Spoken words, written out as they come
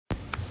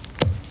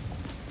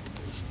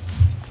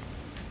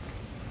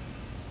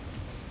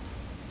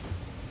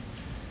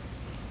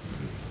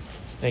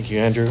Thank you,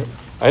 Andrew.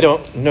 I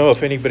don't know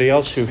if anybody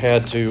else who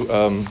had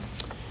to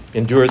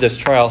endure this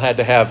trial had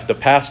to have the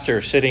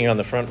pastor sitting on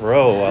the front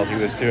row while he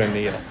was doing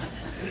the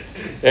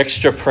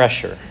extra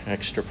pressure.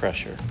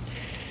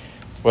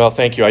 Well,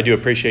 thank you. I do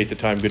appreciate the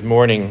time. Good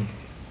morning.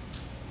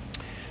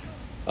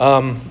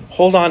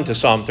 Hold on to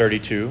Psalm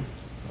 32.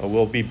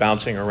 We'll be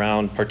bouncing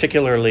around,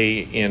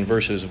 particularly in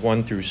verses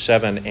 1 through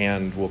 7,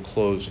 and we'll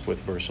close with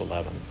verse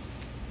 11.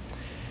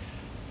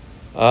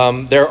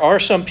 There are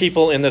some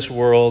people in this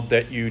world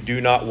that you do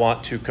not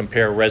want to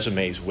compare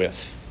resumes with.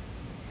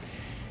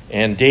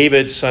 And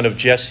David, son of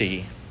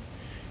Jesse,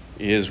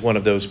 is one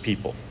of those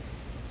people.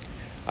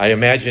 I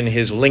imagine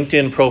his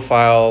LinkedIn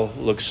profile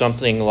looks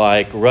something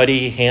like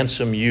ruddy,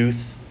 handsome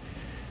youth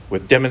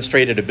with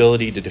demonstrated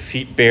ability to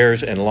defeat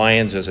bears and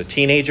lions as a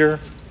teenager,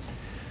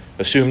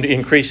 assumed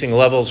increasing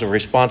levels of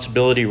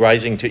responsibility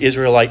rising to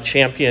Israelite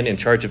champion in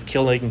charge of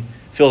killing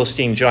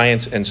Philistine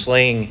giants and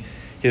slaying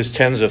his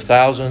tens of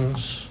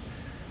thousands,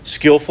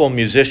 skillful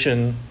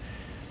musician,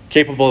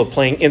 capable of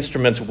playing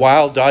instruments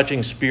while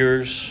dodging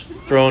spears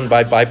thrown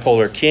by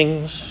bipolar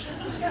kings,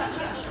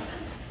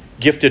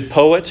 gifted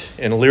poet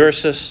and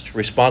lyricist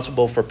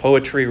responsible for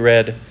poetry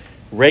read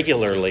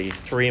regularly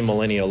 3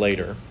 millennia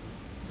later,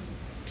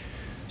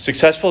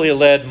 successfully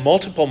led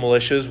multiple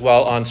militias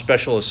while on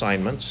special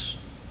assignments,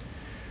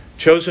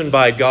 chosen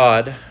by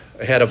God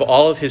ahead of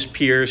all of his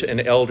peers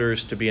and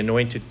elders to be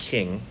anointed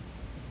king,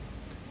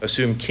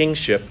 assumed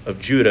kingship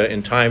of Judah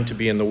in time to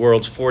be in the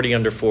world's 40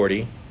 under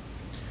 40,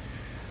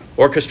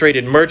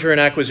 orchestrated merger and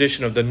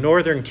acquisition of the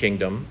northern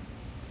kingdom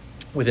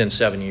within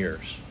 7 years,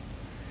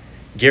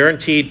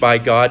 guaranteed by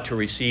God to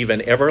receive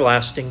an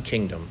everlasting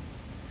kingdom,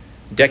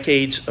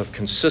 decades of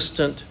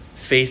consistent,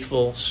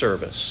 faithful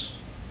service,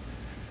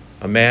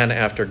 a man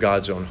after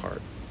God's own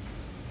heart.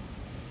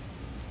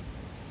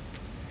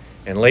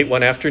 And late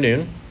one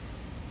afternoon,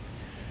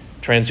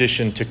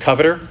 transitioned to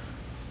coveter,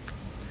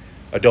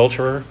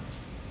 adulterer,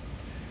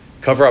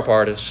 cover-up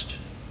artist,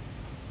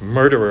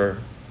 murderer,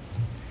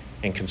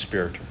 and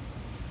conspirator.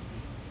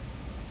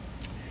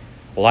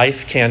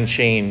 Life can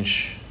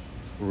change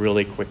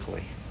really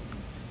quickly,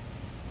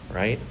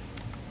 right?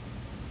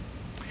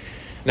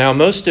 Now,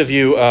 most of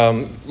you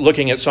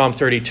looking at Psalm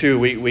 32,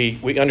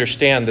 we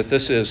understand that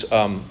this is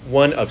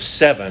one of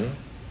 7,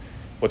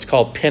 what's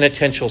called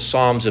penitential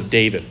psalms of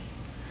David.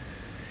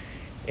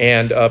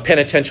 And a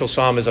penitential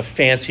psalm is a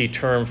fancy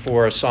term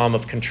for a psalm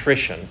of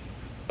contrition,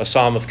 a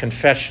psalm of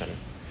confession,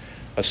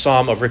 a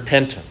psalm of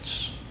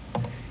repentance,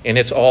 and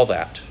it's all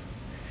that.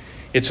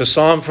 It's a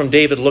psalm from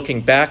David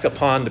looking back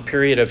upon the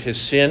period of his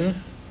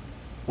sin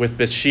with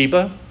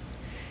Bathsheba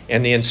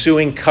and the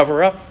ensuing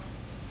cover-up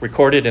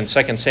recorded in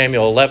 2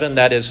 Samuel 11.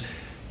 That is,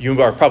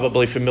 you are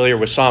probably familiar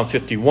with Psalm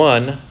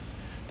 51.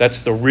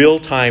 That's the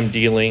real-time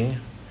dealing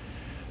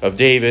of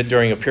David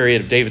during a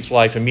period of David's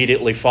life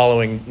immediately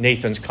following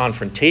Nathan's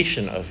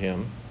confrontation of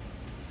him.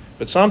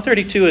 But Psalm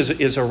 32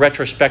 is a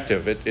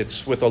retrospective.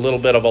 It's with a little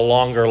bit of a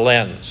longer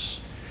lens,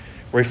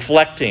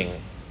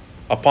 reflecting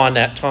upon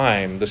that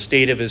time, the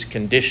state of his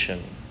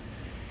condition,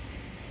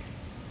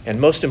 and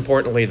most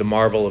importantly, the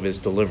marvel of his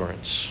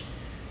deliverance.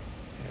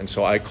 And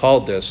so I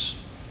called this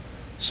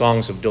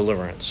Songs of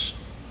Deliverance.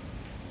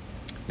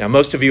 Now,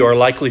 most of you are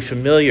likely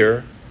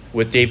familiar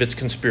with David's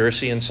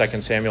conspiracy in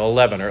 2 Samuel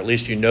 11, or at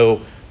least you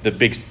know the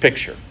big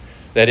picture.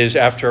 That is,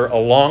 after a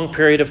long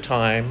period of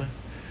time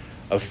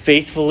of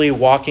faithfully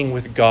walking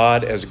with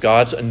God as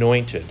God's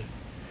anointed,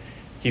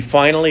 he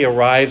finally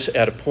arrives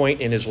at a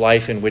point in his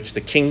life in which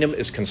the kingdom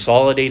is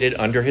consolidated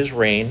under his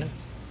reign,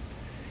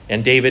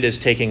 and David is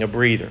taking a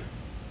breather.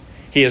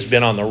 He has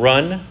been on the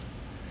run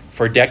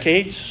for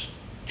decades,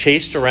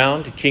 chased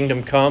around to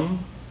kingdom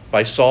come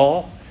by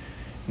Saul,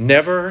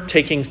 never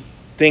taking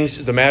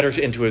the matters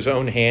into his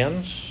own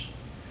hands,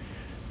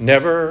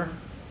 never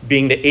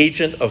being the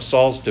agent of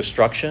Saul's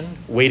destruction,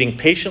 waiting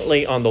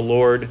patiently on the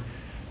Lord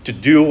to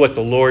do what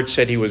the Lord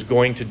said he was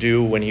going to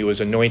do when he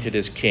was anointed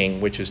as king,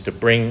 which is to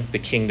bring the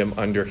kingdom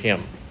under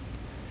him.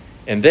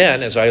 And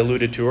then, as I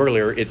alluded to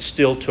earlier, it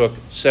still took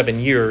 7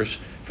 years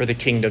for the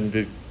kingdom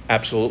to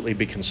absolutely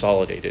be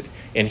consolidated.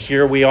 And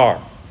here we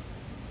are.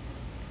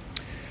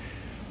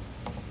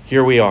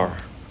 Here we are,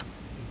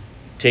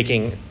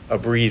 taking a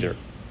breather.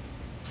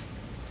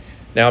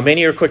 Now,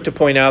 many are quick to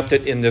point out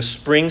that in this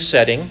spring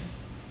setting,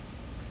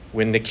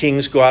 when the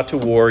kings go out to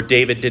war,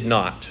 David did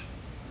not.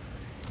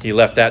 He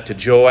left that to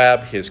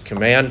Joab, his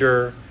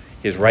commander,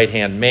 his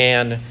right-hand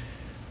man.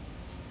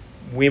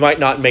 We might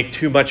not make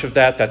too much of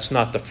that. That's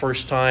not the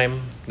first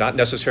time, not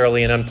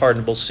necessarily an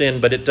unpardonable sin,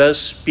 but it does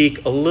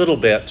speak a little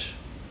bit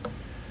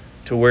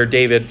to where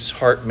David's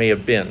heart may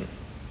have been.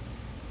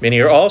 Many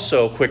are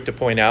also quick to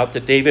point out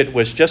that David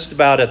was just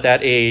about at that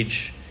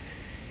age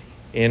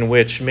in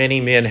which many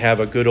men have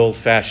a good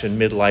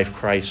old-fashioned midlife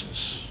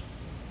crisis.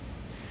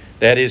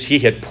 That is, he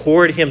had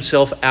poured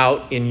himself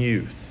out in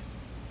youth.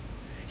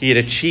 He had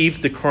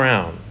achieved the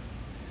crown.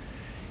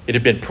 It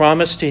had been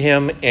promised to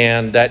him,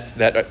 and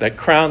that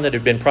crown that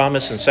had been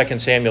promised in 2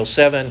 Samuel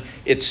 7,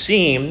 it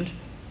seemed,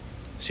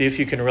 see if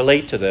you can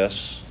relate to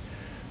this,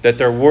 that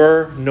there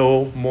were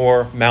no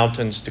more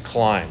mountains to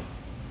climb.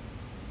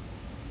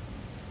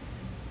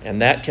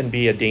 And that can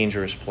be a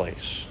dangerous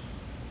place.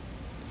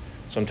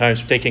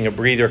 Sometimes taking a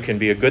breather can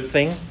be a good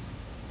thing,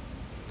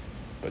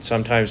 but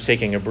sometimes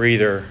taking a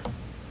breather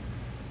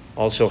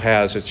also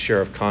has its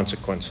share of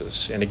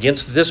consequences. And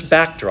against this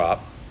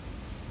backdrop,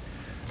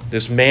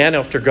 this man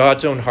after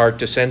God's own heart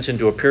descends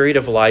into a period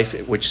of life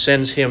which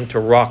sends him to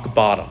rock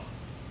bottom.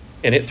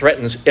 And it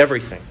threatens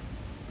everything.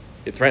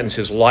 It threatens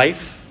his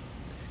life,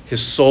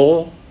 his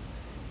soul.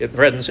 It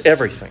threatens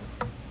everything.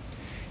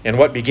 And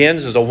what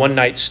begins as a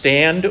one-night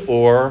stand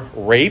or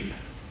rape,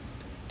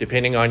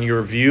 depending on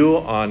your view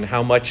on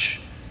how much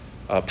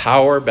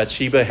power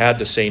Bathsheba had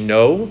to say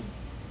no,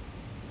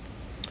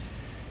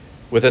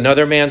 with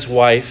another man's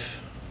wife,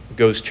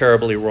 goes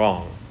terribly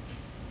wrong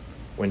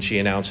when she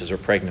announces her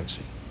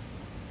pregnancy.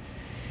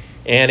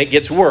 And it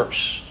gets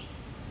worse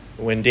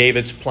when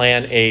David's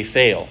plan A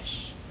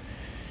fails,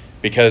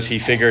 because he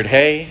figured,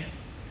 hey,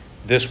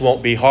 this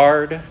won't be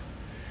hard.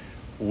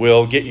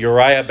 We'll get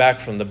Uriah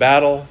back from the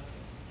battle,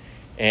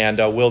 and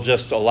we'll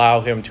just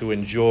allow him to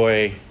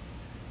enjoy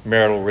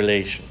marital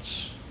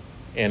relations,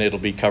 and it'll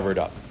be covered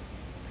up.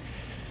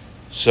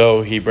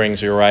 So he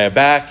brings Uriah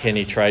back, and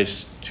he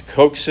tries to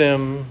coax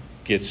him,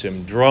 gets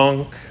him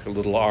drunk, a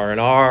little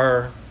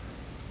R&R.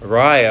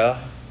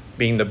 Uriah,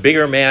 being the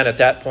bigger man at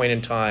that point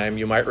in time,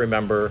 you might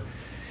remember,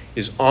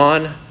 is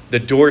on the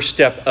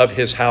doorstep of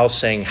his house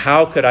saying,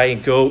 how could I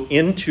go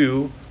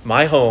into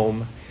my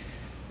home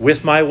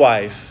with my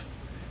wife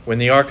when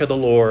the ark of the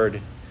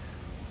Lord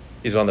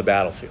is on the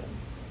battlefield?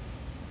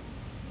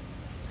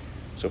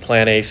 So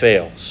plan A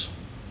fails.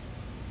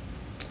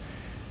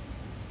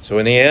 So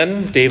in the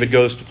end, David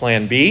goes to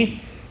plan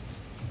B,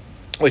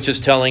 which is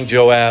telling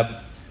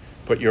Joab,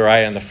 put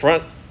Uriah in the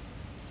front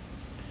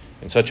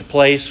in such a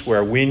place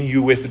where when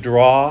you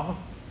withdraw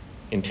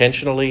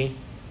intentionally,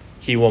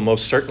 he will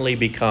most certainly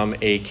become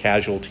a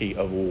casualty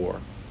of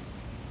war.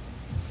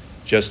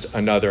 Just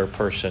another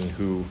person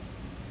who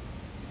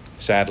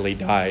sadly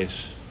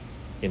dies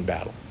in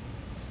battle.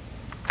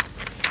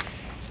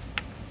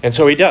 And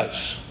so he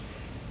does.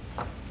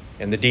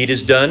 And the deed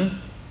is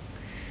done.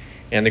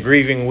 And the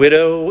grieving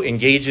widow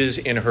engages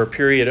in her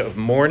period of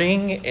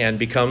mourning and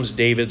becomes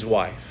David's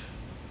wife.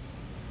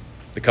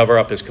 The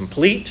cover-up is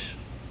complete.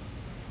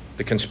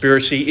 The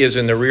conspiracy is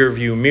in the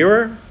rearview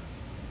mirror.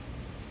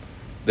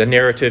 The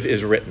narrative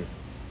is written.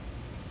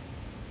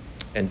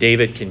 And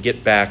David can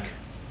get back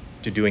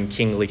to doing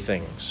kingly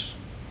things.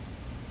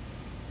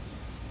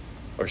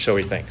 Or so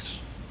he thinks.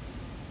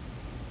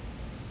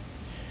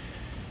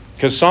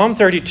 Because Psalm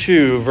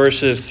 32,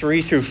 verses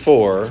 3 through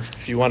 4,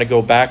 if you want to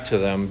go back to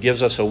them,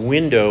 gives us a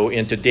window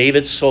into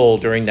David's soul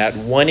during that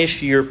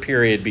one-ish year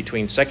period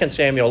between 2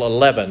 Samuel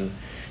 11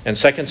 and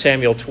 2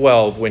 Samuel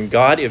 12, when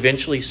God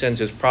eventually sends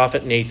his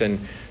prophet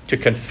Nathan to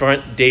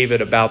confront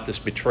David about this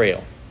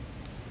betrayal.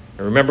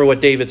 And remember what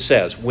David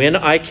says, when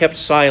I kept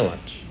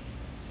silent,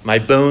 my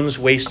bones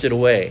wasted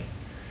away.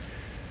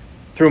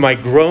 Through my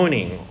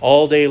groaning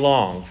all day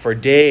long, for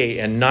day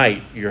and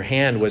night your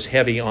hand was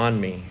heavy on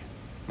me.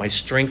 My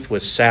strength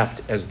was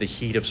sapped as the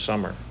heat of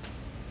summer.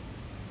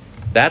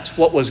 That's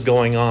what was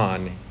going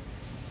on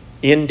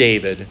in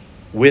David,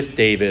 with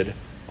David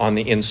on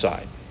the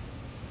inside.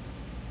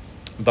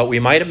 But we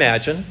might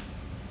imagine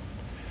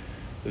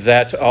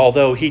that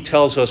although he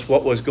tells us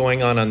what was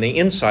going on the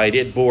inside,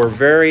 it bore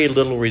very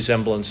little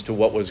resemblance to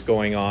what was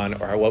going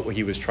on or what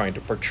he was trying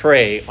to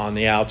portray on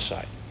the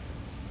outside.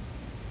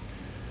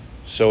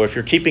 So if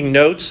you're keeping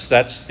notes,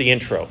 that's the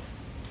intro.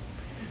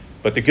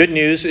 But the good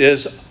news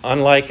is,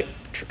 unlike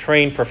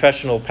trained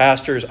professional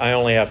pastors, I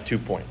only have 2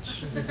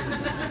 points.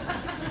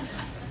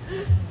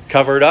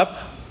 Covered up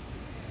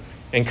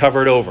and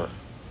covered over.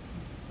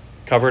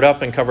 Covered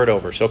up and covered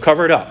over. So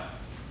covered up.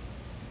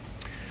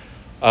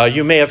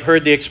 You may have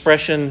heard the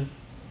expression,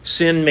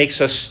 sin makes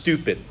us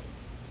stupid.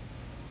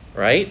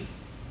 Right?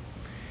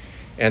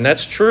 And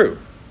that's true.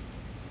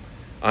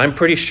 I'm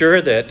pretty sure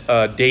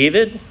that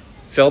David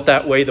felt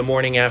that way the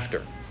morning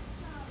after.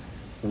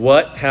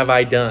 What have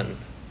I done?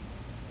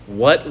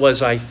 What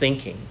was I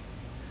thinking?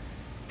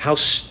 How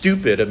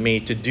stupid of me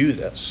to do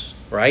this,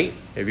 right?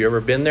 Have you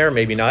ever been there?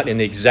 Maybe not in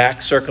the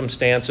exact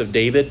circumstance of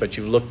David, but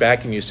you've looked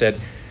back and you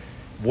said,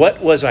 what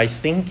was I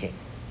thinking?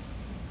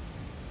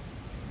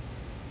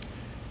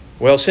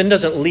 Well, sin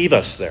doesn't leave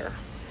us there.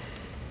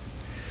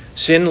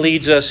 Sin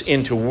leads us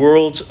into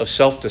worlds of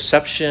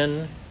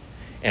self-deception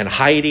and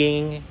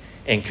hiding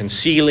and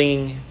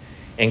concealing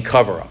and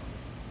cover-up.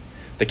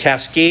 The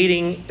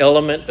cascading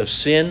element of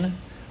sin,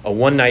 a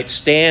one-night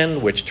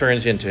stand, which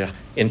turns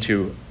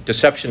into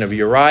deception of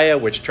Uriah,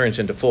 which turns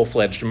into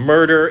full-fledged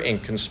murder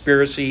and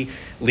conspiracy,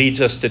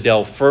 leads us to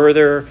delve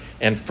further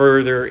and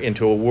further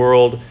into a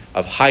world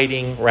of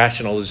hiding,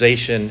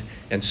 rationalization,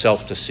 and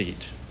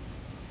self-deceit.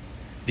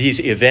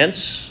 These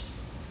events,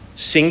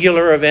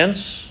 singular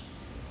events,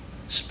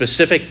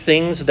 specific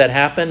things that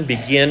happen,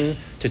 begin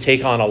to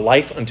take on a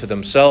life unto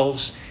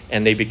themselves,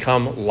 and they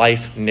become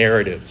life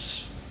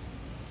narratives.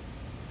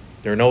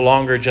 They're no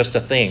longer just a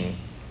thing.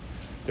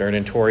 They're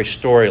an Entori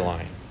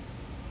storyline.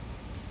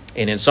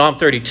 And in Psalm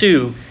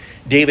 32,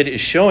 David is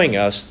showing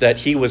us that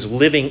he was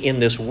living in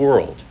this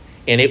world,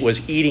 and it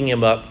was eating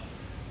him up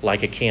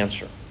like a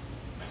cancer.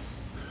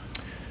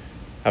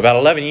 About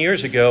 11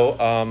 years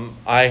ago,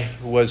 I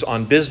was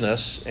on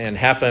business and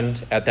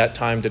happened at that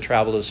time to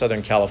travel to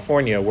Southern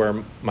California,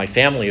 where my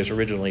family is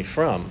originally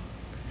from.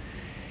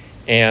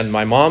 And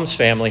my mom's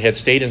family had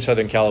stayed in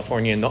Southern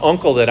California, and the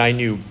uncle that I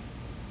knew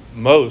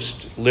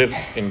most lived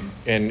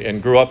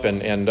and grew up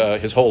and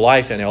his whole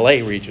life in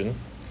LA region.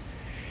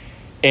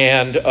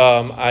 And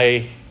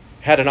I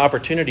had an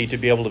opportunity to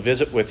be able to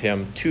visit with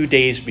him 2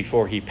 days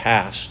before he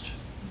passed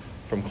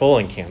from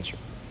colon cancer.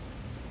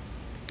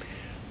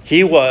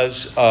 He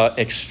was an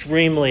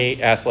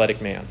extremely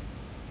athletic man.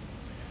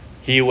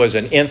 He was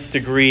an nth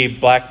degree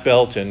black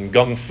belt in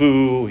Kung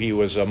Fu. He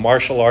was a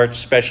martial arts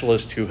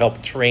specialist who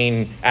helped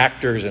train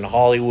actors in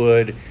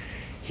Hollywood.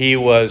 He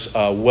was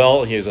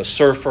he was a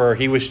surfer.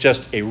 He was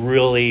just a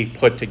really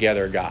put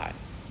together guy.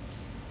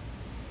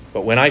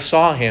 But when I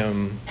saw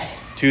him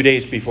 2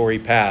 days before he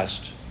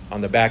passed, on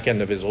the back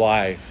end of his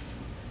life,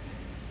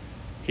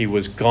 he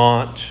was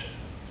gaunt,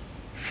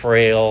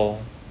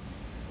 frail,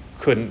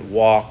 couldn't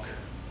walk,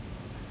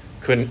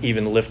 couldn't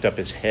even lift up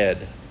his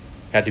head,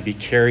 had to be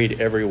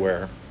carried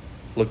everywhere.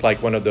 Looked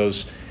like one of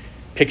those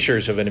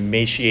pictures of an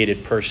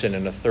emaciated person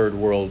in a third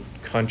world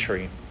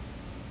country.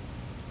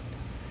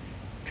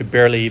 Could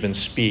barely even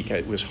speak.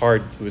 It was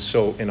hard. It was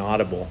so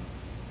inaudible.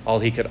 All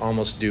he could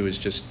almost do is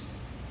just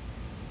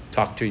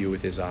talk to you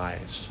with his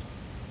eyes.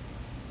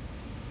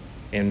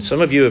 And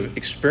some of you have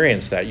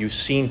experienced that. You've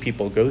seen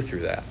people go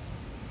through that.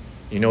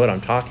 You know what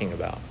I'm talking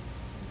about.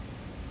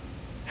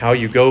 How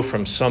you go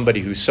from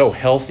somebody who's so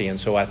healthy and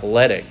so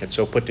athletic and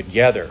so put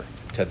together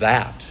to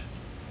that.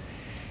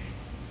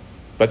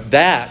 But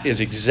that is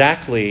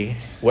exactly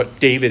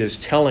what David is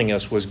telling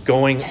us was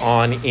going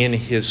on in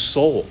his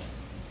soul.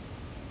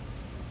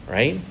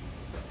 Right?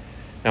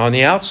 Now on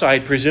the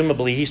outside,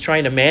 presumably, he's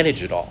trying to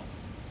manage it all,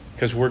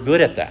 because we're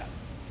good at that.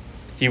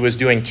 He was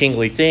doing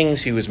kingly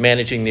things. He was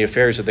managing the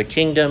affairs of the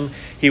kingdom.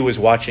 He was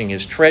watching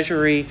his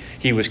treasury.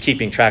 He was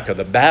keeping track of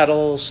the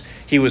battles.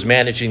 He was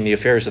managing the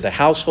affairs of the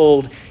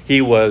household. He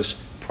was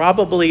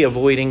probably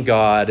avoiding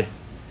God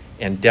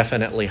and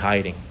definitely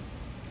hiding.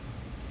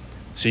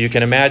 So you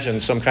can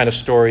imagine some kind of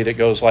story that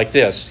goes like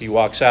this. He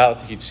walks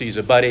out. He sees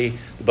a buddy.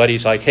 The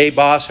buddy's like, "Hey,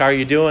 boss, how are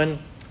you doing?"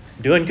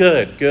 "Doing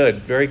good.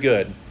 Good. Very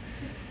good."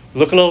 "You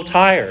look a little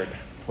tired."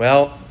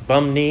 "Well,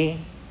 bum knee.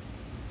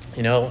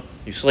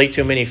 You slay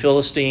too many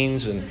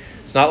Philistines, and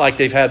it's not like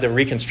they've had the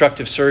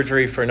reconstructive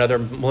surgery for another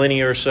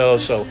millennia or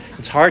so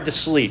it's hard to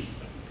sleep.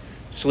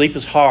 Sleep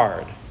is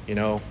hard,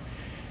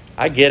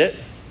 I get it.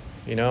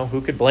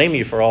 Who could blame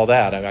you for all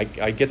that?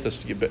 I get this.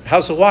 But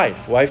how's the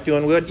wife? Wife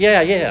doing good?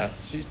 Yeah.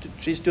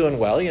 She's doing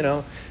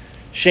well,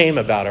 Shame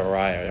about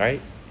Uriah,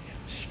 right?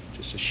 It's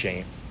just a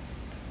shame.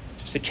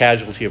 Just a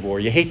casualty of war.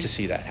 You hate to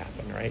see that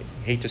happen, right?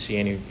 You hate to see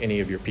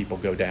any of your people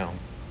go down.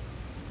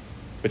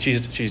 But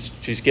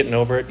she's getting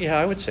over it? Yeah,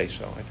 I would say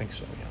so. I think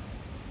so, yeah.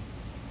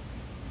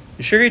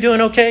 "You sure you're doing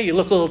okay? You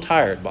look a little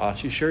tired,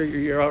 boss. You sure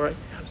you're all right?"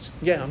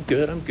 "Yeah, I'm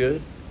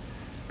good.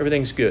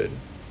 Everything's good."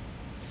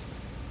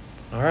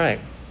 "All right.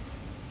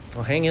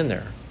 Well, hang in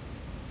there."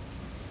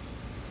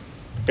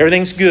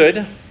 Everything's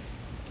good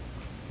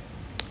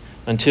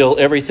until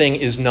everything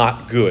is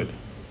not good,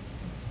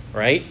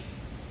 right?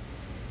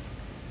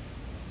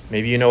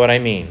 Maybe you know what I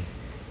mean.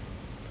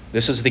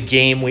 This is the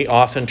game we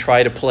often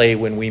try to play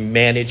when we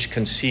manage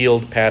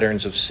concealed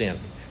patterns of sin.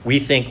 We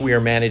think we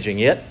are managing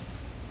it,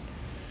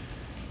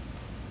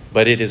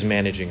 but it is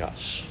managing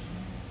us.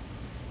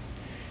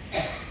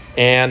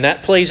 And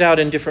that plays out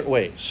in different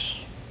ways.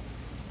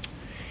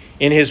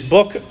 In his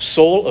book,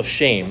 Soul of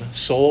Shame,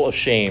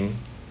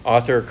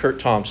 author Curt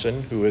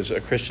Thompson, who is a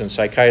Christian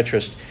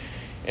psychiatrist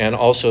and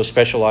also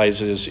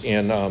specializes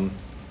in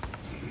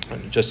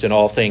just in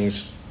all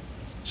things,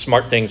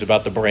 smart things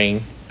about the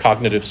brain,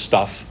 cognitive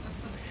stuff.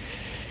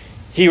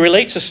 He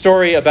relates a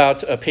story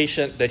about a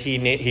patient that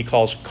he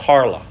calls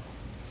Carla,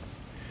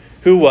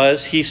 who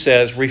was, he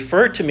says,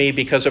 referred to me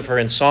because of her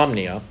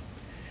insomnia.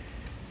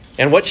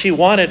 And what she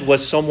wanted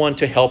was someone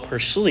to help her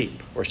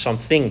sleep, or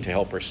something to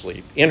help her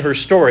sleep. In her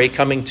story,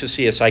 coming to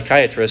see a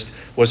psychiatrist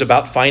was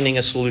about finding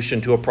a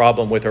solution to a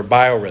problem with her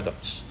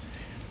biorhythms.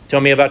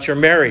 "Tell me about your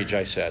marriage,"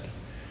 I said.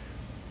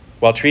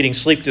 "While treating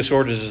sleep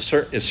disorders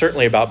is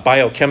certainly about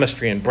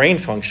biochemistry and brain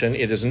function,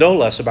 it is no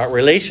less about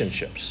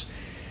relationships."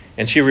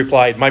 And she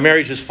replied, "My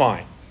marriage is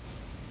fine."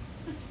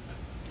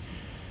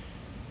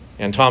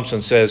 And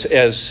Thompson says,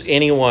 as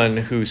anyone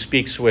who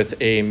speaks with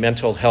a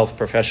mental health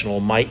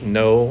professional might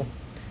know,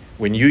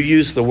 when you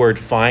use the word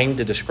fine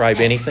to describe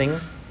anything,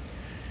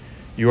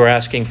 you are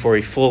asking for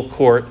a full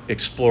court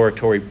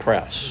exploratory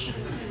press.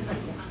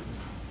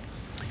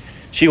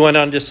 She went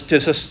on to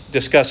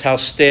discuss how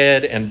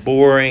staid and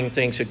boring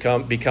things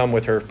had become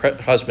with her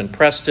husband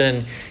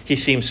Preston. He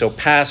seemed so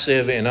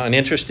passive and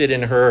uninterested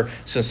in her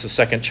since the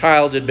second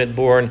child had been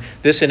born.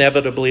 This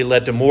inevitably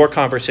led to more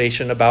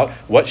conversation about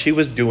what she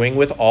was doing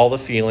with all the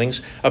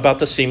feelings about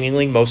the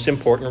seemingly most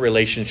important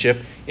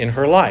relationship in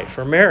her life,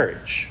 her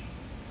marriage.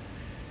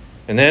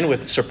 And then,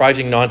 with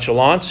surprising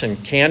nonchalance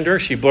and candor,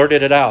 she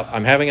blurted it out.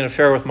 "I'm having an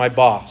affair with my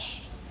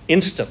boss."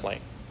 Instantly.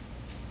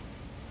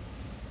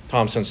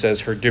 Thompson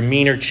says her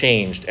demeanor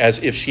changed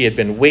as if she had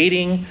been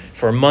waiting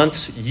for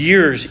months,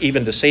 years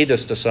even, to say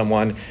this to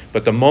someone,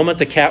 but the moment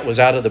the cat was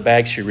out of the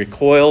bag, she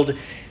recoiled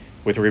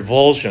with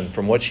revulsion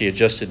from what she had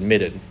just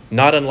admitted,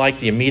 not unlike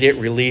the immediate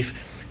relief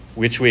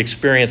which we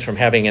experience from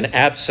having an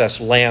abscess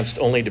lanced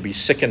only to be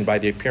sickened by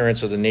the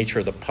appearance of the nature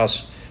of the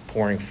pus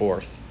pouring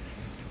forth.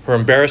 Her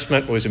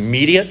embarrassment was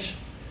immediate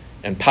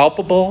and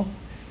palpable,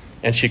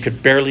 and she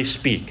could barely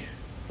speak,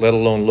 let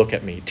alone look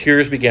at me.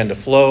 Tears began to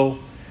flow.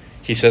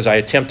 He says, I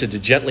attempted to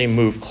gently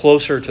move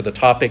closer to the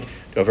topic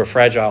of her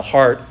fragile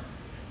heart.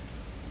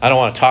 "I don't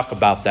want to talk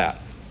about that,"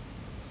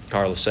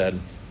 Carla said.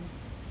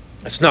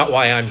 "That's not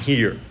why I'm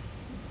here.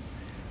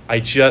 I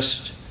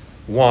just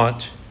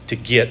want to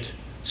get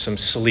some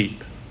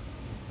sleep."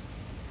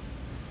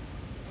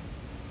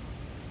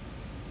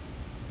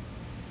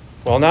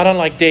 Well, not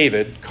unlike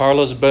David,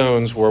 Carla's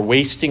bones were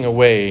wasting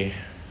away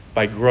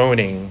by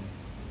groaning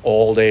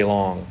all day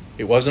long.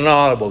 It wasn't an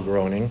audible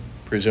groaning,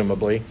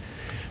 presumably,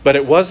 but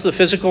it was the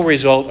physical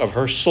result of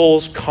her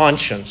soul's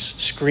conscience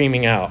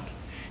screaming out.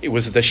 It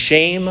was the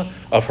shame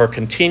of her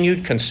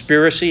continued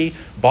conspiracy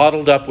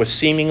bottled up with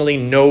seemingly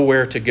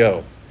nowhere to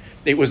go.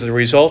 It was the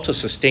result of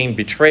sustained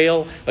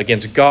betrayal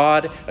against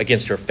God,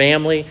 against her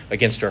family,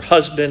 against her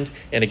husband,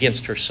 and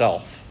against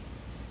herself.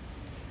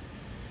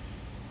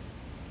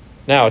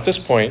 Now, at this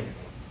point,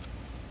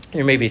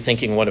 you may be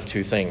thinking one of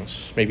two things,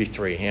 maybe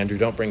three. Andrew,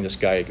 don't bring this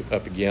guy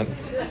up again.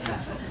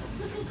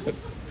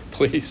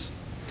 Please.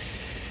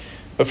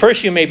 But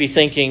first, you may be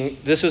thinking,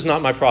 this is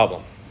not my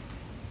problem.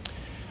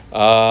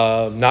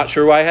 Not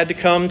sure why I had to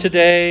come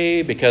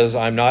today, because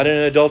I'm not in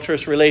an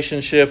adulterous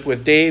relationship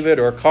with David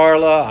or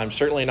Carla. I'm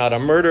certainly not a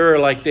murderer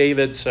like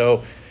David,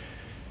 so,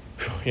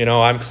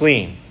 I'm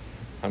clean.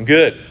 I'm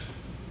good.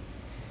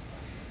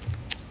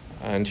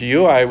 And to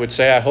you, I would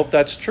say, I hope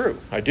that's true.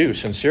 I do,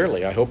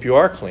 sincerely. I hope you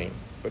are clean.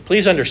 But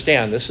please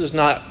understand, this is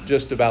not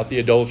just about the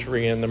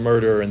adultery and the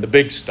murder and the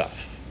big stuff.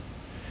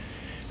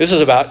 This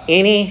is about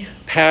any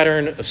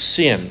pattern of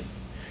sin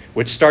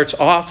which starts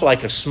off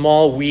like a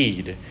small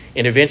weed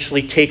and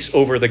eventually takes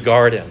over the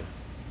garden.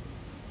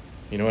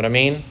 You know what I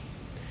mean?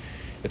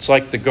 It's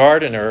like the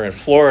gardener in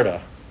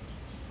Florida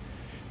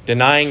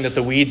denying that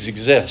the weeds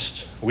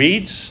exist.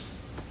 Weeds?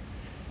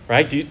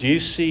 Right? Do you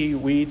see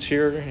weeds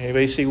here?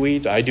 Anybody see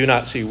weeds? I do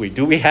not see weeds.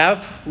 Do we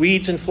have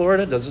weeds in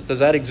Florida? Does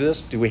that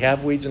exist? Do we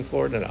have weeds in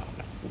Florida? No.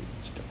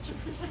 Weeds don't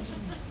exist.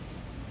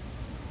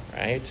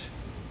 Right?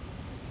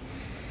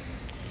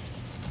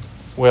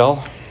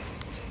 Well,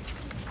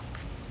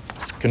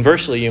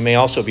 conversely, you may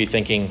also be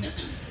thinking,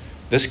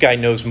 this guy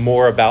knows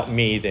more about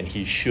me than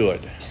he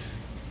should.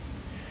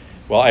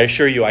 Well, I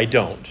assure you I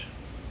don't.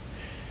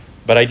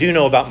 But I do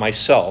know about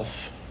myself,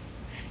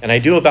 and I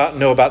do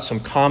know about some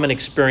common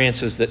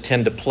experiences that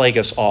tend to plague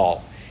us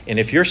all. And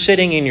if you're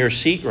sitting in your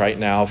seat right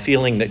now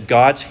feeling that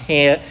God's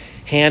hand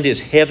is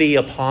heavy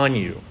upon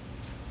you,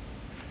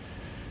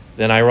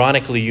 then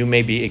ironically you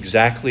may be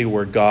exactly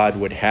where God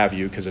would have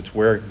you, because it's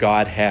where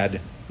God had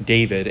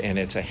David, and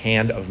it's a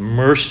hand of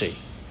mercy,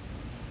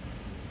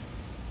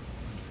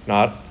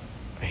 not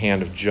a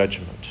hand of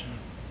judgment.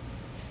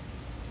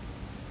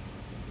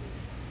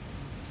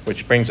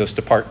 Which brings us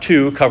to part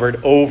 2,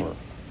 covered over.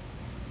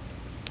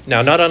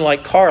 Now, not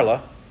unlike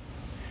Carla,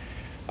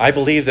 I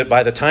believe that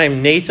by the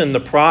time Nathan the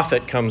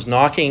prophet comes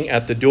knocking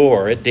at the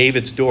door, at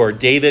David's door,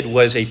 David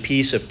was a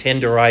piece of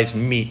tenderized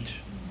meat.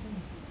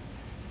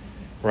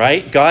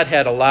 Right? God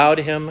had allowed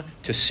him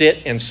to sit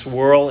and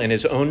swirl in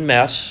his own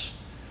mess,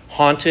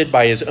 haunted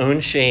by his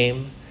own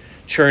shame,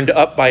 churned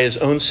up by his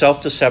own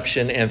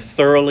self-deception, and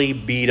thoroughly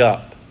beat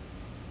up.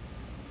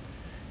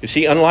 You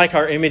see, unlike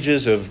our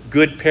images of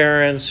good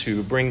parents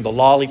who bring the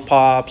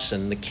lollipops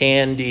and the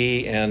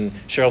candy, and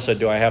Cheryl said,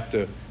 do I have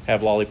to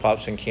have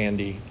lollipops and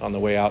candy on the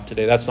way out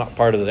today? That's not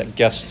part of the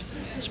guest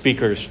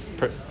speakers.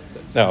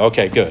 No,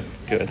 okay, good.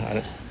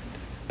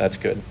 That's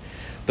good.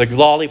 The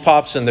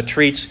lollipops and the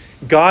treats.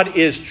 God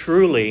is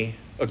truly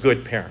a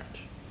good parent.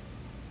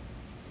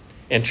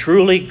 And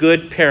truly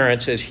good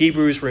parents, as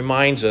Hebrews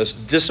reminds us,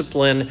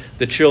 discipline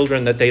the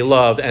children that they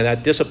love, and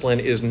that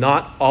discipline is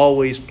not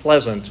always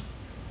pleasant,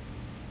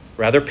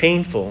 rather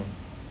painful,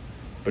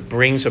 but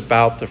brings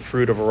about the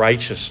fruit of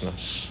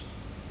righteousness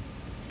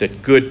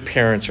that good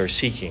parents are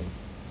seeking.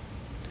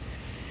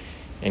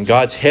 And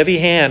God's heavy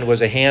hand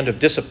was a hand of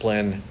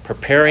discipline,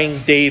 preparing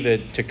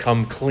David to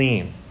come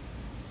clean.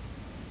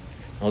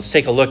 Now let's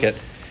take a look at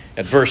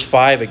At verse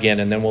 5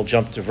 again, and then we'll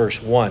jump to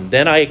verse 1.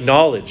 Then I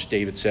acknowledged,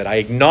 David said, I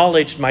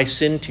acknowledged my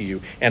sin to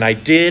you, and I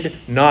did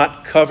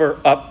not cover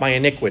up my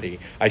iniquity.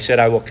 I said,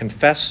 I will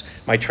confess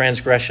my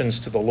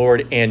transgressions to the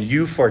Lord, and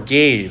you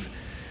forgave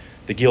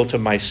the guilt of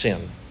my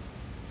sin.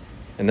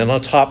 And then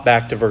let's hop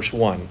back to verse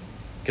 1,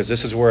 because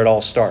this is where it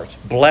all starts.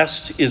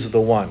 Blessed is the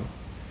one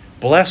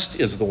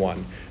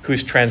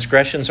whose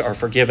transgressions are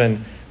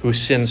forgiven, whose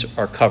sins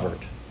are covered.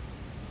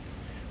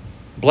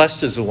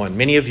 Blessed is the one.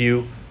 Many of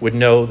you would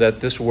know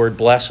that this word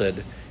blessed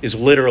is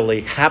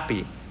literally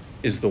happy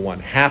is the one.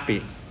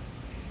 Happy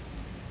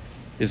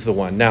is the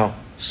one. Now,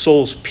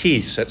 soul's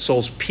peace, that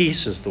soul's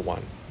peace is the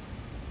one.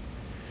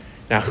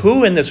 Now,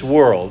 who in this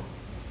world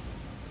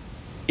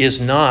is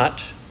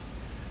not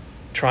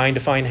trying to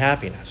find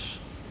happiness?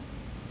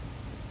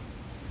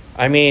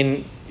 I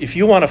mean, if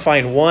you want to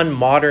find one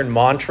modern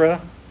mantra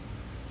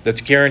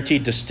that's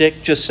guaranteed to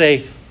stick, just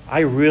say, I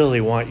really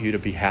want you to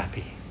be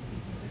happy.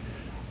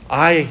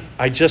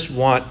 I just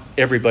want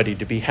everybody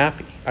to be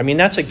happy. I mean,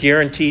 that's a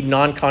guaranteed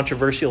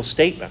non-controversial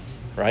statement,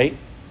 right?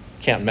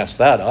 Can't mess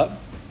that up.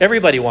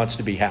 Everybody wants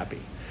to be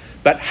happy.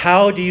 But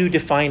how do you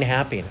define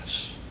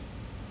happiness?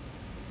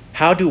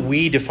 How do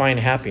we define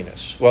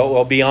happiness?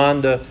 Well,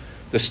 beyond the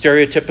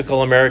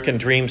stereotypical American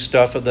dream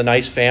stuff of the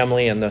nice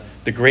family and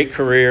the great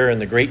career and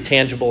the great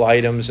tangible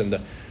items and the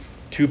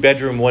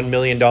 2-bedroom, $1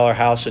 million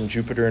house in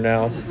Jupiter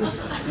now.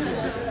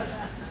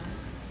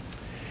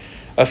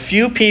 A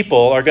few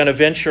people are going to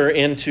venture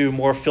into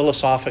more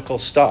philosophical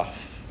stuff,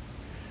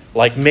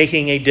 like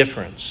making a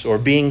difference or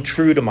being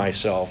true to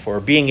myself or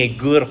being a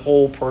good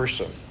whole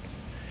person.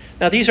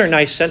 Now, these are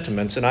nice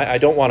sentiments, and I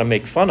don't want to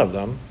make fun of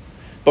them.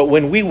 But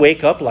when we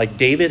wake up like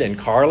David and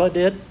Carla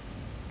did,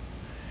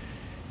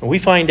 and we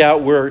find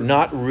out we're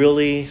not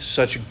really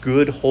such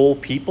good whole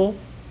people,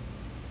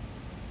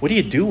 what do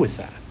you do with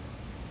that?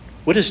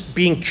 What does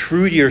being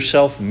true to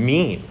yourself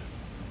mean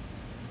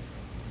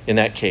in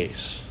that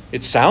case?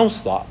 It sounds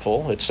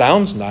thoughtful. It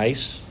sounds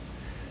nice.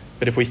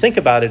 But if we think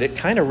about it, it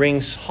kind of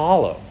rings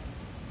hollow.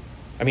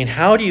 I mean,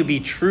 how do you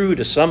be true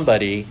to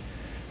somebody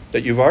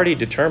that you've already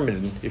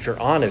determined, if you're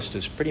honest,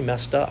 is pretty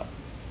messed up?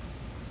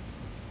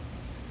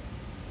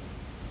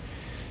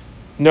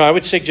 No, I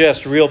would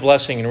suggest real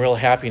blessing and real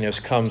happiness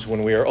comes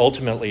when we are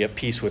ultimately at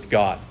peace with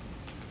God.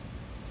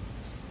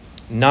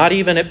 Not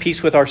even at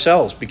peace with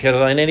ourselves, because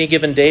on any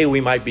given day we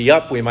might be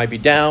up, we might be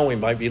down, we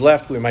might be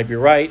left, we might be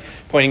right,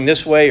 pointing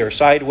this way or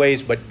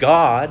sideways, but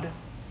God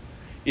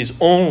is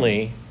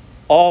only,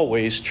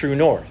 always true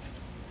north.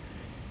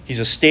 He's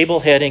a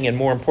stable heading, and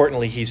more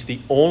importantly, He's the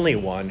only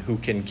one who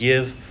can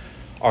give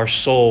our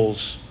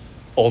souls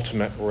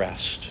ultimate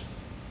rest.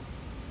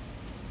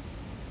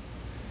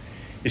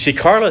 You see,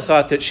 Carla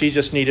thought that she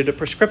just needed a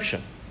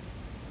prescription.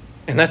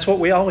 And that's what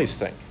we always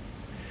think.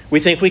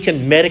 We think we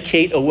can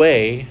medicate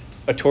away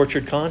a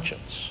tortured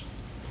conscience.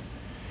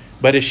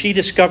 But as she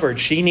discovered,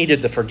 she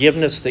needed the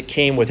forgiveness that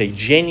came with a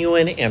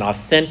genuine and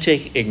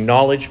authentic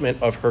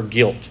acknowledgement of her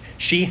guilt.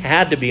 She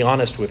had to be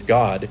honest with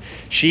God.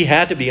 She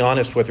had to be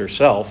honest with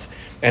herself.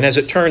 And as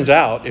it turns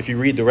out, if you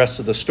read the rest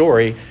of the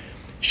story,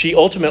 she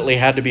ultimately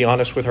had to be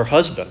honest with her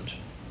husband,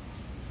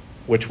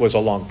 which was a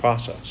long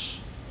process.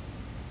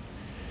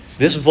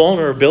 This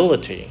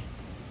vulnerability,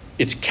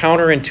 it's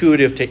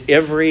counterintuitive to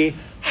every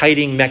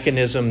hiding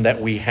mechanism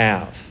that we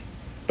have.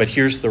 But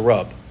here's the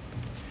rub.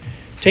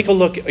 Take a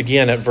look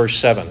again at verse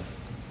 7.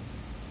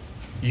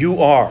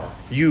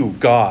 You,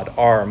 God,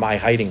 are my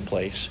hiding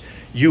place.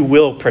 You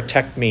will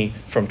protect me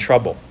from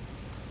trouble.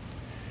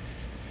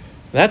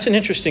 That's an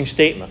interesting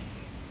statement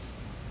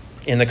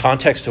in the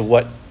context of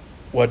what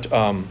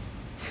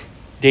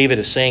David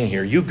is saying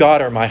here. You,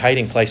 God, are my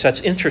hiding place.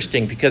 That's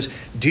interesting because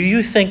do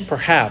you think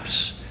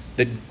perhaps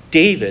that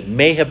David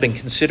may have been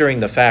considering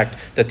the fact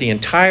that the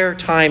entire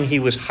time he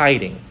was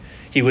hiding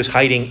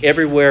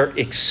everywhere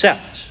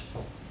except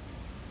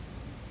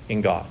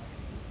in God?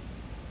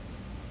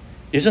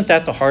 Isn't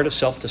that the heart of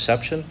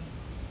self-deception?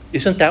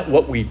 Isn't that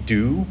what we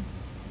do?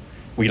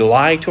 We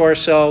lie to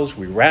ourselves,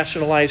 we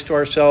rationalize to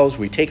ourselves,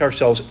 we take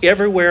ourselves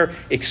everywhere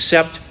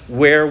except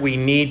where we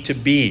need to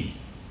be.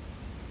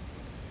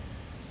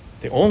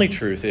 The only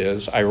truth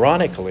is,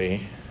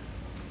 ironically,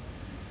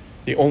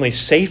 the only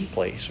safe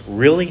place,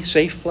 really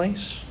safe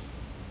place,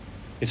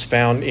 is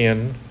found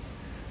in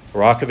the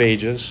Rock of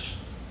Ages,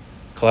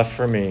 cleft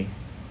for me.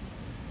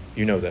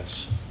 You know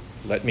this.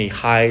 Let me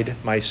hide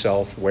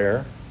myself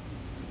where?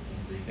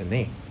 In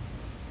thee.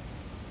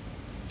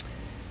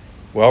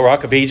 Well,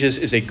 Rock of Ages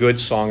is a good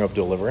song of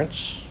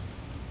deliverance.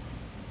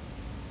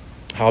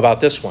 How about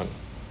this one?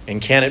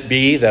 And can it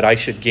be that I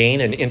should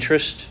gain an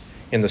interest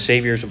in the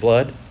Savior's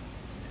blood?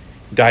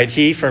 Died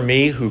he for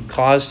me who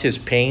caused his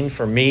pain,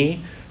 for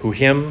me who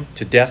him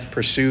to death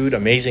pursued,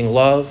 amazing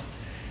love?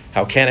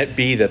 How can it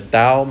be that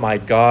thou, my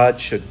God,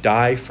 should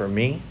die for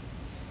me?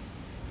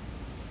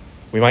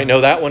 We might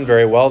know that one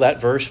very well, that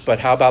verse, but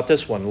how about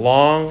this one?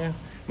 Long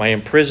my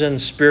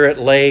imprisoned spirit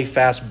lay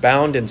fast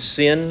bound in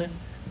sin,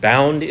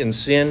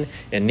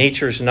 and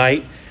nature's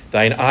night.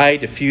 Thine eye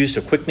diffused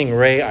a quickening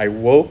ray. I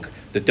woke,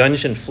 the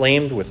dungeon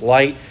flamed with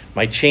light.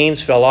 My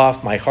chains fell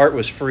off. My heart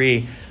was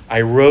free.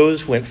 I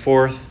rose, went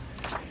forth,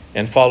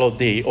 and followed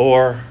thee.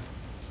 Or,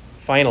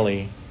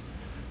 finally,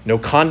 no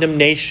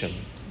condemnation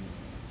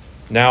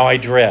now I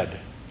dread.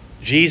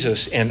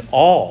 Jesus and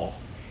all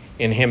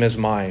in him is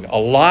mine.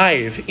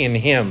 Alive in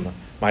him,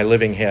 my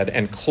living head,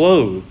 and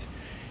clothed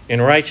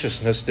in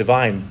righteousness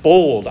divine.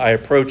 Bold I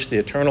approach the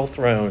eternal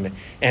throne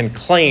and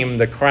claim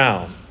the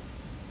crown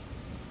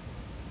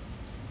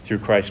through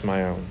Christ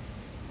my own.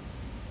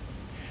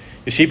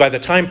 You see, by the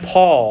time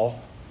Paul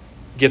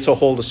gets a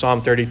hold of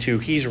Psalm 32,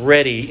 he's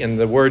ready, in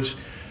the words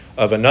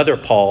of another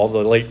Paul,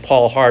 the late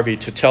Paul Harvey,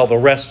 to tell the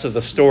rest of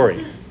the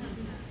story.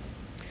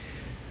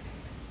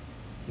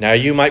 Now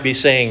you might be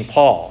saying,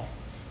 Paul,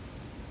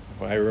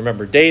 I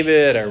remember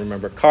David, I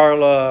remember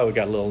Carla, we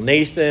got a little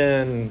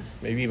Nathan,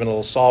 maybe even a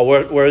little Saul.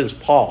 Where is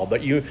Paul?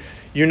 But you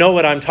know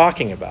what I'm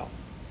talking about.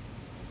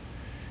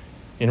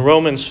 In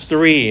Romans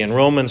 3 and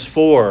Romans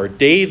 4,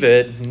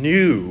 David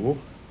knew,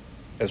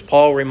 as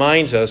Paul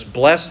reminds us,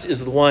 blessed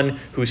is the one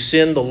whose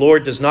sin the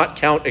Lord does not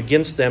count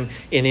against them,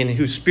 and in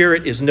whose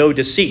spirit is no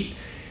deceit.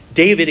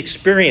 David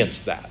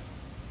experienced that.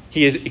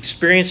 He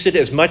experienced it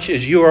as much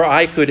as you or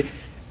I could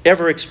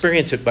ever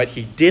experience it, but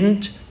he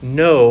didn't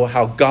know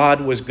how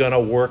God was going to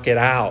work it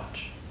out.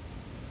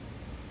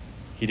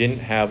 He didn't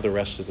have the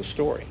rest of the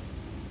story.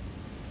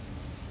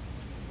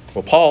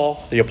 Well,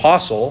 Paul, the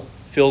apostle,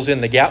 fills in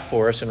the gap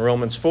for us in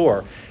Romans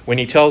 4 when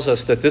he tells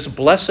us that this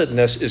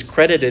blessedness is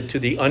credited to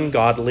the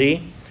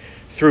ungodly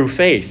through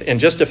faith. And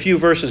just a few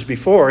verses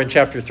before, in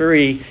chapter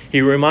 3, he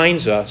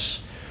reminds us,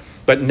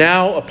 but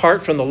now,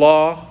 apart from the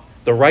law,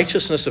 the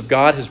righteousness of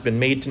God has been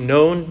made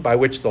known, by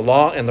which the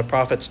law and the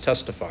prophets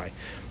testify.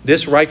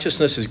 This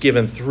righteousness is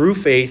given through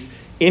faith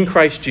in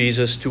Christ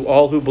Jesus to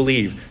all who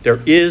believe.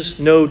 There is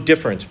no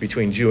difference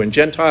between Jew and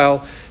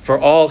Gentile, for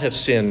all have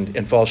sinned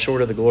and fall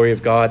short of the glory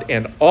of God,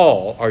 and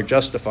all are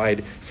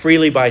justified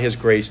freely by his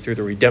grace through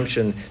the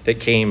redemption that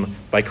came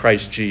by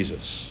Christ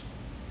Jesus.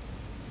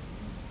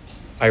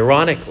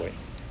 Ironically,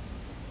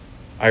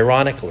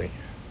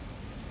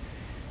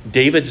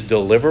 David's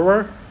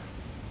deliverer,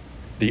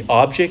 the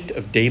object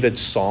of David's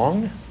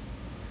song,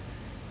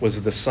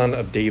 was the son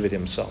of David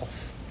himself,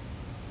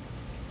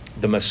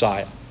 the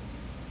Messiah,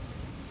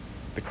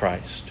 the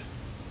Christ.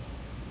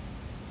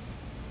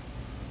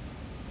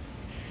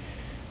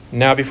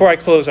 Now, before I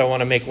close, I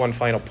want to make one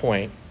final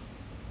point,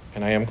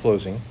 and I am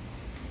closing,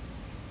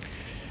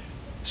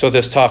 so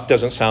this talk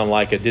doesn't sound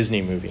like a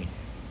Disney movie,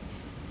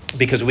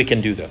 because we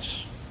can do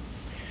this.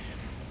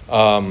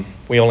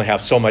 We only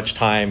have so much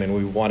time, and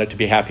we want it to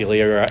be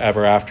happily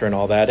ever after and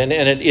all that, and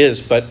it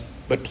is, but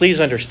please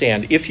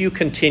understand, if you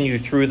continue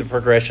through the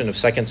progression of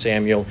 2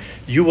 Samuel,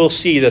 you will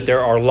see that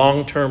there are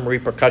long-term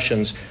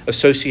repercussions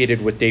associated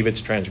with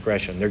David's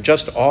transgression. There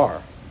just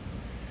are.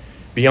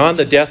 Beyond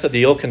the death of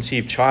the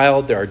ill-conceived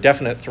child, there are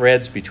definite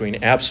threads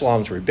between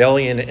Absalom's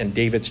rebellion and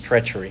David's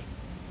treachery.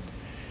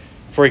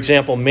 For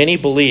example, many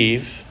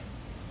believe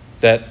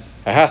that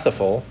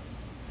Ahithophel,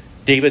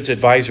 David's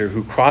advisor,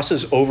 who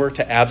crosses over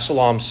to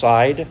Absalom's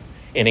side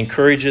and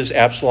encourages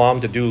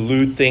Absalom to do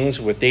lewd things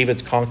with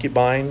David's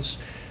concubines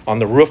on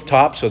the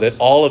rooftop so that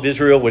all of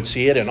Israel would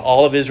see it and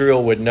all of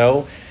Israel would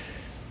know,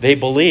 they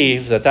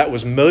believe that that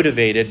was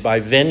motivated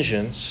by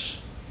vengeance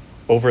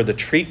over the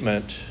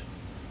treatment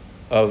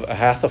of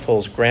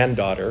Ahithophel's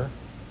granddaughter,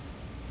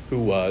 who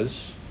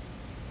was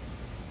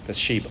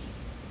Bathsheba.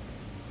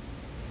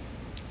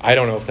 I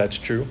don't know if that's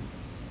true.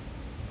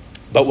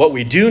 But what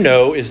we do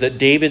know is that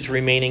David's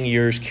remaining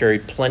years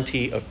carried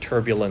plenty of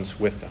turbulence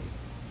with them.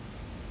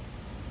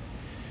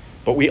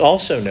 But we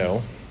also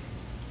know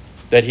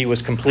that he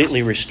was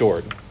completely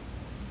restored.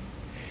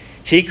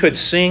 He could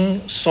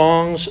sing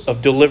songs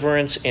of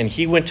deliverance, and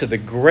he went to the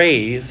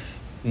grave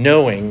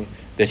knowing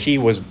that he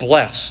was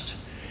blessed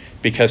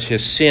because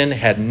his sin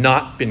had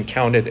not been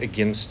counted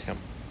against him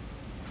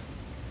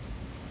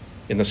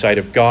in the sight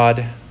of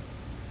God,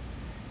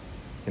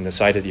 in the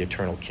sight of the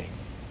eternal King.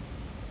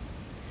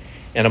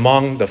 And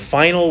among the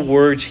final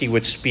words he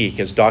would speak,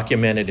 as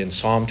documented in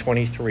Psalm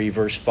 23,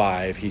 verse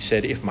 5, he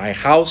said, "If my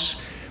house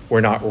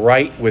were not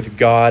right with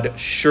God,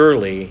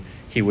 surely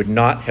he would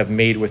not have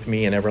made with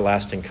me an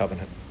everlasting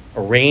covenant,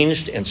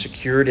 arranged and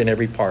secured in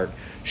every part.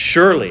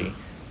 Surely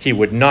he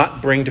would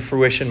not bring to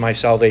fruition my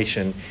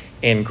salvation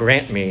and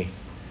grant me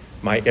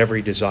my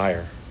every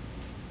desire."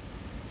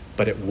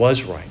 But it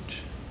was right.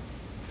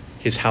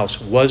 His house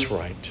was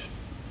right.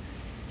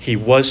 He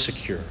was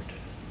secured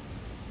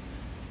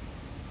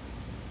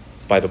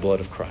by the blood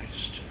of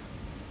Christ.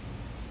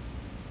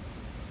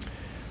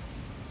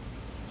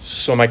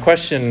 So my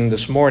question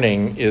this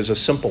morning is a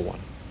simple one.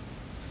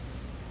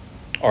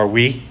 Are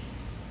we?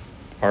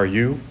 Are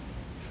you?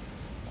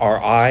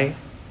 Are I?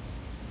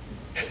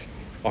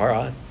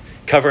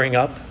 Covering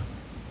up?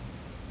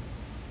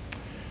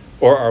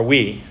 Or are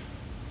we?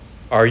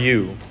 Are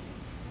you?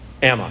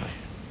 Am I?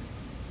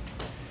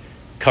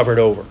 Covered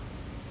over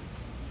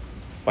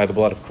by the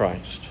blood of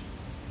Christ?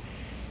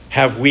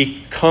 Have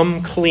we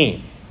come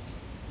clean?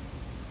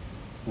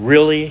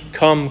 Really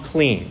come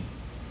clean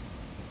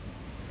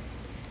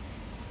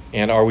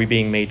And are we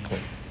being made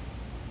clean?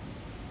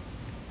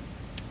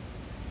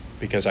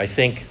 Because I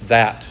think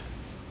that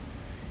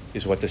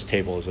is what this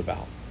table is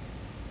about.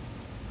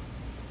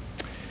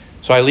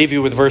 So I leave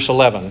you with verse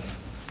 11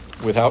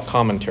 without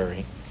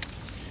commentary.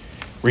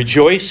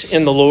 Rejoice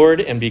in the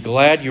Lord and be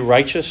glad, you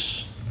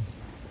righteous.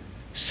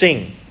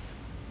 Sing.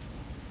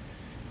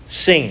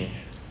 Sing,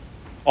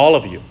 all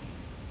of you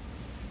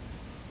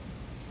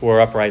who are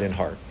upright in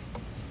heart.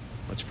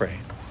 Let's pray.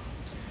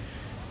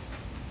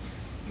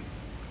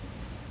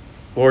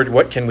 Lord,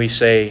 what can we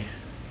say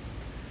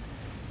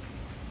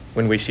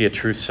when we see a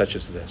truth such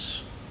as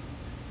this?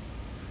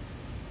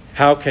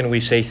 How can we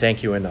say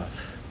thank you enough?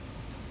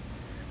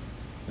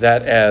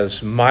 That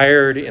as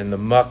mired in the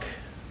muck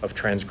of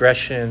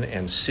transgression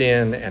and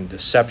sin and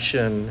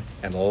deception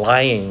and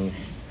lying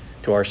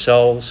to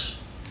ourselves,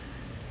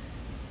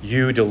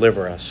 you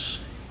deliver us.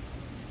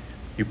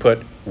 You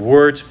put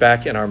words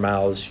back in our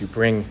mouths. You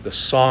bring the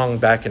song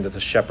back into the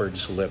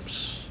shepherd's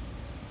lips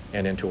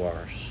and into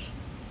ours.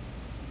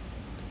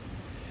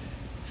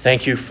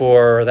 Thank you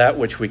for that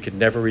which we could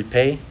never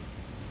repay.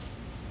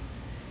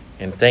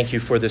 And thank you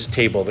for this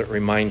table that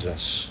reminds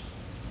us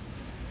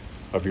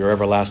of your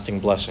everlasting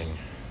blessing,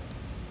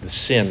 the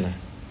sin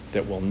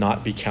that will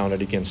not be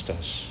counted against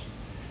us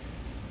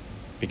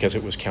because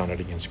it was counted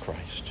against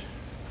Christ.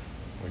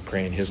 We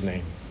pray in his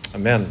name.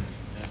 Amen.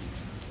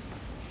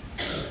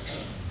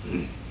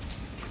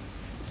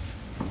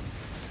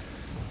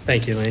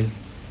 Thank you, Lane.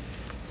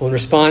 Well, in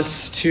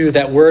response to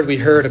that word we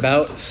heard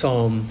about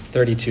Psalm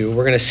 32,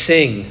 we're going to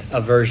sing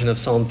a version of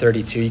Psalm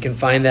 32. You can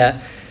find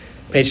that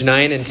page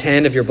 9 and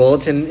 10 of your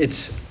bulletin.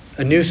 It's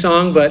a new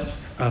song, but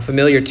a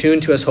familiar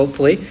tune to us,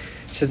 hopefully.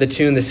 It's the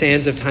tune, "The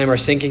Sands of Time Are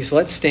Sinking." So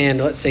let's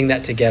stand, let's sing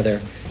that together,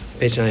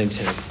 page 9 and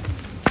 10.